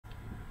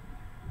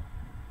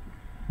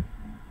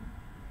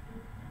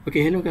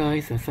Okay, hello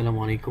guys,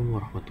 Assalamualaikum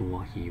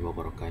warahmatullahi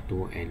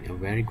wabarakatuh, and a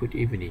very good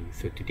evening.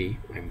 So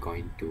today I'm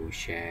going to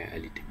share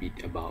a little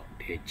bit about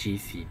the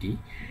GCD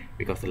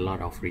because a lot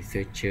of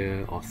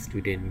researcher or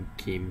student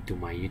came to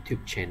my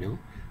YouTube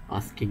channel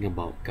asking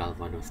about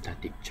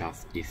galvanostatic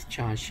charge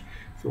discharge.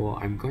 So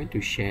I'm going to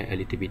share a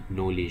little bit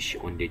knowledge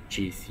on the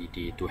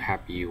GCD to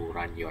help you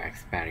run your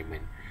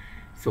experiment.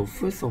 So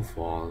first of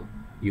all,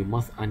 you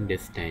must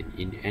understand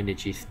in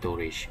energy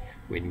storage,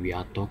 when we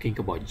are talking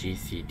about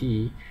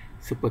GCD,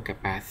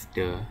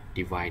 supercapacitor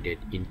divided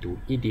into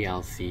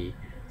EDLC,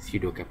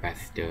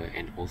 pseudocapacitor,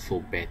 and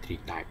also battery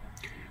type.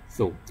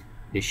 So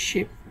the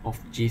shape of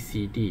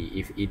GCD,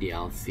 if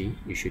EDLC,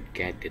 you should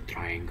get the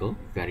triangle,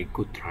 very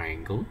good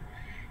triangle.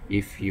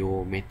 If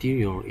your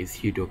material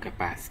is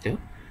pseudocapacitor,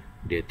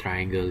 the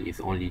triangle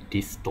is only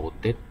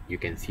distorted. You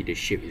can see the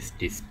shape is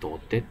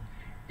distorted.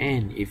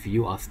 And if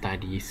you are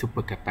studying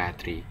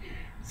supercapacitor,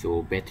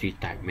 so battery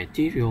type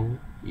material,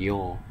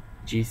 your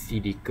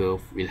GCD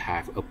curve will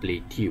have a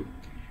plateau.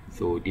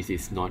 So this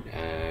is not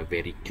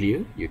very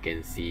clear. You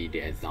can see the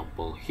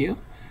example here.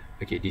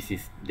 Okay, this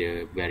is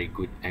the very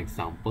good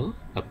example,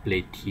 a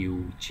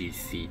plateau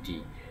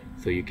GCD.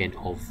 So you can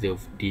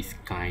observe this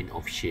kind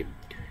of shape.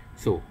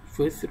 So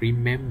first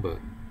remember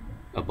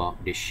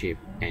about the shape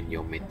and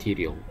your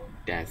material.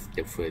 That's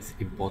the first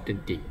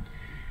important thing.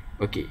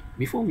 Okay,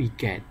 before we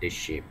get the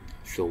shape,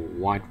 so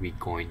what we're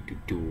going to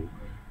do,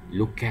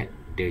 look at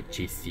the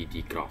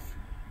GCD graph.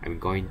 I'm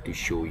going to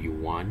show you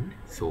one,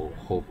 so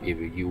hope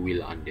you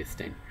will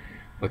understand.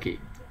 Okay,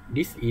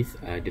 this is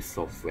the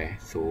software.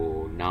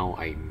 So now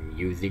I'm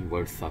using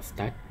Versa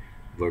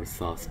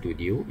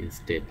Studio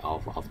instead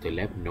of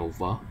AfterLab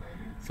Nova.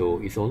 So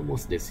it's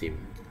almost the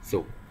same.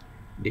 So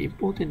the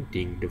important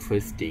thing, the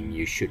first thing,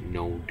 you should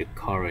know the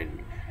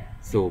current.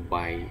 So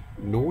by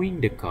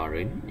knowing the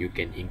current, you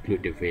can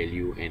include the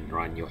value and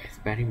run your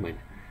experiment,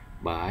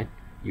 but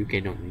you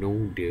cannot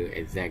know the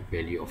exact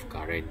value of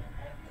current.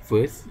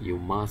 First, you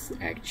must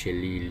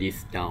actually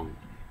list down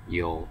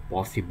your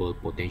possible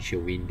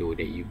potential window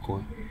that you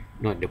got.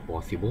 Not the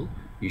possible,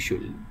 you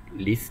should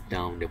list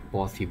down the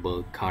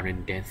possible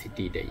current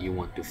density that you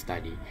want to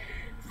study.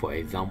 For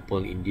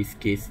example, in this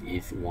case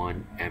is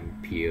 1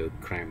 ampere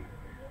gram,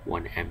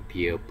 1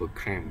 ampere per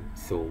gram.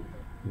 So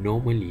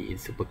normally in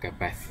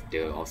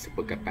supercapacitor or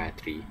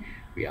supercapacitor,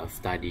 we are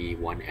study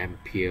 1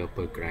 ampere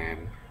per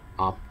gram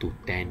up to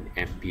 10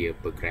 ampere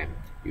per gram.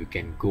 You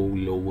can go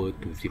lower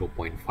to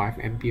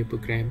 0.5 ampere per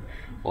gram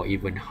or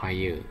even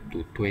higher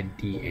to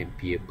 20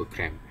 ampere per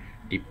gram,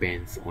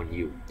 depends on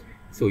you.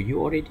 So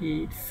you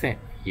already set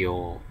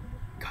your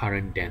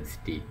current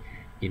density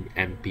in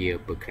ampere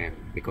per gram,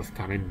 because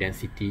current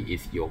density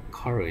is your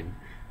current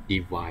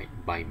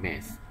divided by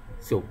mass.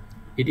 So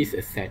it is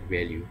a set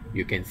value.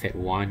 You can set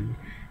 1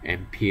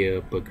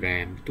 ampere per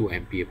gram, 2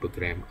 ampere per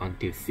gram,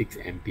 until 6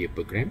 ampere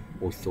per gram,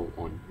 or so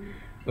on.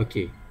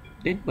 Okay,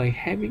 then by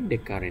having the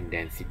current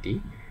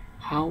density,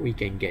 how we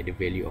can get the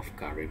value of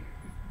current?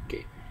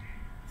 Okay,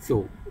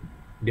 so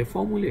the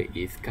formula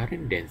is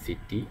current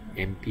density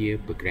ampere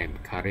per gram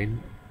current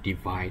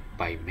divided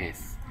by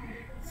mass.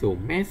 So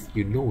mass,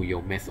 you know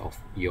your mass of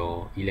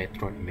your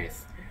electrode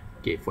mass.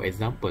 Okay, for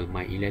example,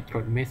 my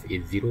electrode mass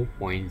is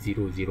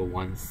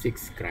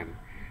 0.0016 gram.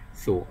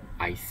 So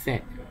I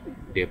set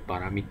the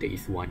parameter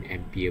is 1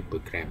 ampere per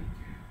gram.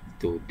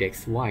 So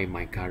that's why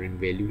my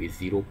current value is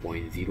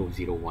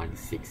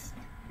 0.0016.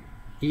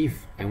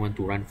 If I want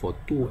to run for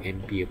 2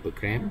 ampere per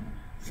gram,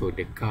 so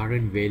the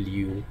current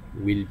value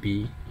will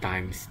be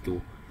times 2,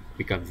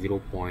 become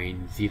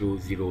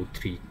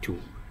 0.0032.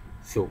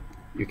 So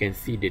you can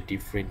see the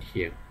difference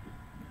here.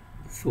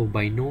 So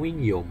by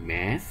knowing your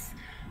mass,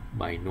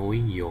 by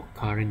knowing your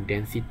current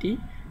density,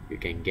 you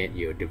can get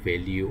the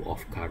value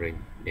of current.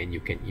 Then you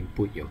can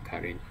input your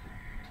current.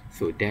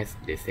 So that's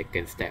the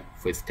second step.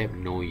 First step,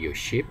 know your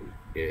shape.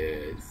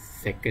 The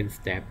second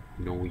step,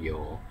 know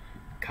your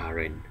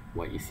current.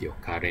 What is your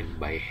current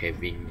by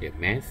having the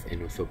mass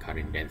and also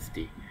current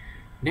density.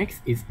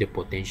 Next is the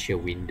potential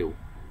window.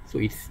 So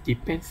it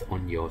depends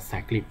on your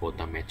cyclic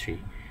voltammetry.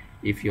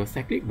 If your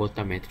cyclic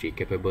voltammetry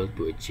capable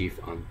to achieve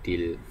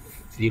until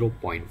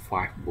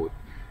 0.5 volt,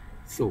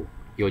 so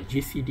your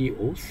GCD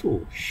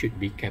also should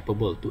be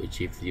capable to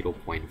achieve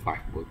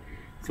 0.5 volt.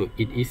 So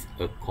it is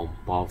a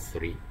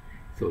compulsory.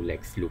 So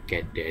let's look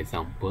at the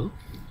example.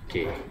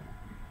 Okay,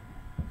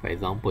 for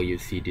example, you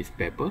see this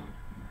paper.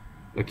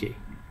 Okay,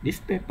 this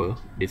paper,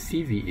 the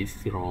CV is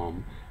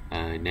from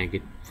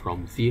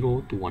from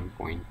 0 to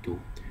 1.2.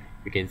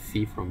 You can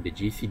see from the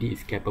GCD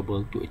is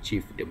capable to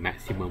achieve the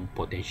maximum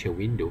potential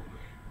window,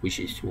 which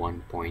is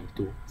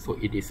 1.2. So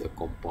it is a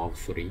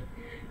compulsory.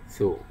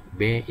 So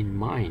bear in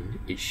mind,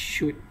 it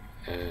should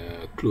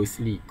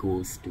closely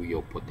goes to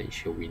your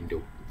potential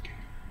window.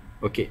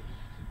 Okay,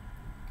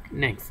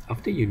 next,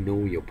 after you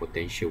know your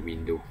potential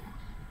window,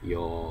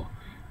 your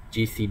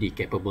GCD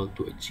capable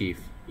to achieve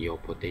your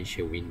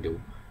potential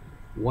window,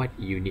 what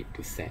you need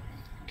to set?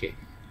 Okay,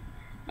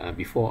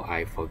 before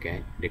I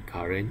forget, the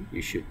current,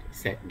 you should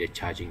set the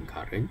charging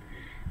current.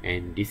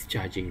 and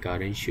discharging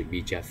current should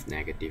be just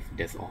negative.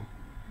 That's all.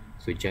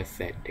 So just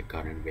set the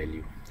current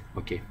value.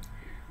 Okay,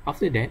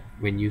 after that,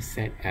 when you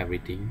set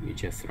everything, you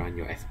just run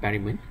your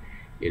experiment.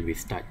 It will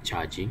start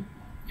charging,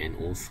 and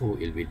also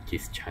it will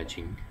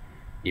discharging.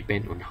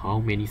 Depend on how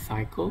many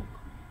cycle,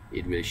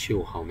 it will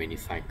show how many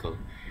cycle.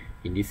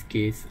 In this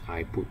case,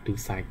 I put 2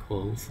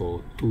 cycles,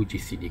 so 2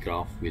 GCD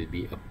graph will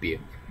be appear.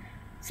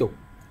 So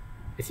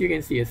as you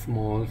can see, a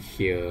small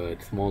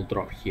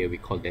drop here, we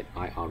call that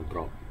IR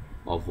drop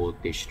or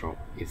voltage drop.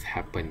 Is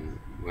happen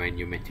when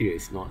your material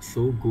is not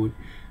so good,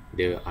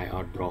 the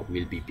IR drop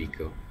will be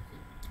bigger.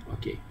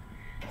 Okay,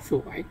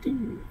 so I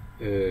think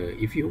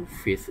if you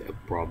face a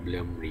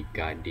problem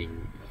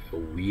regarding a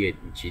weird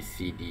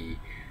GCD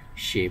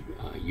shape,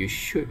 you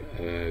should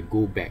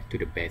go back to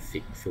the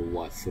basic. So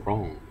what's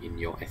wrong in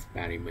your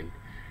experiment?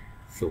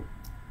 So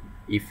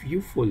if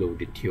you follow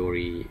the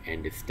theory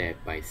and the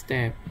step by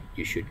step,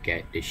 you should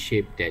get the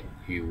shape that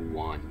you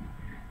want.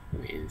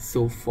 And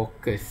so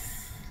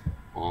focus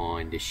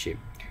on the shape.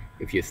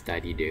 If you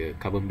study the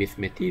carbon-based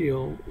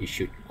material, you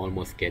should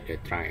almost get a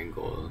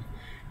triangle.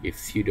 If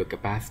pseudo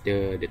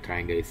capacitor, the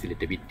triangle is a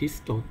little bit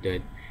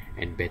distorted,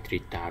 and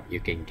battery type,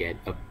 you can get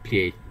a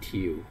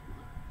plateau.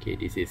 Okay,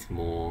 this is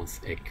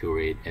most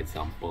accurate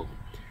example.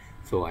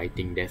 So I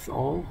think that's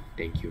all.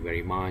 Thank you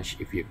very much.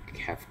 If you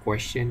have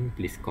question,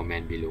 please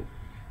comment below.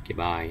 Okay,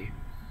 bye.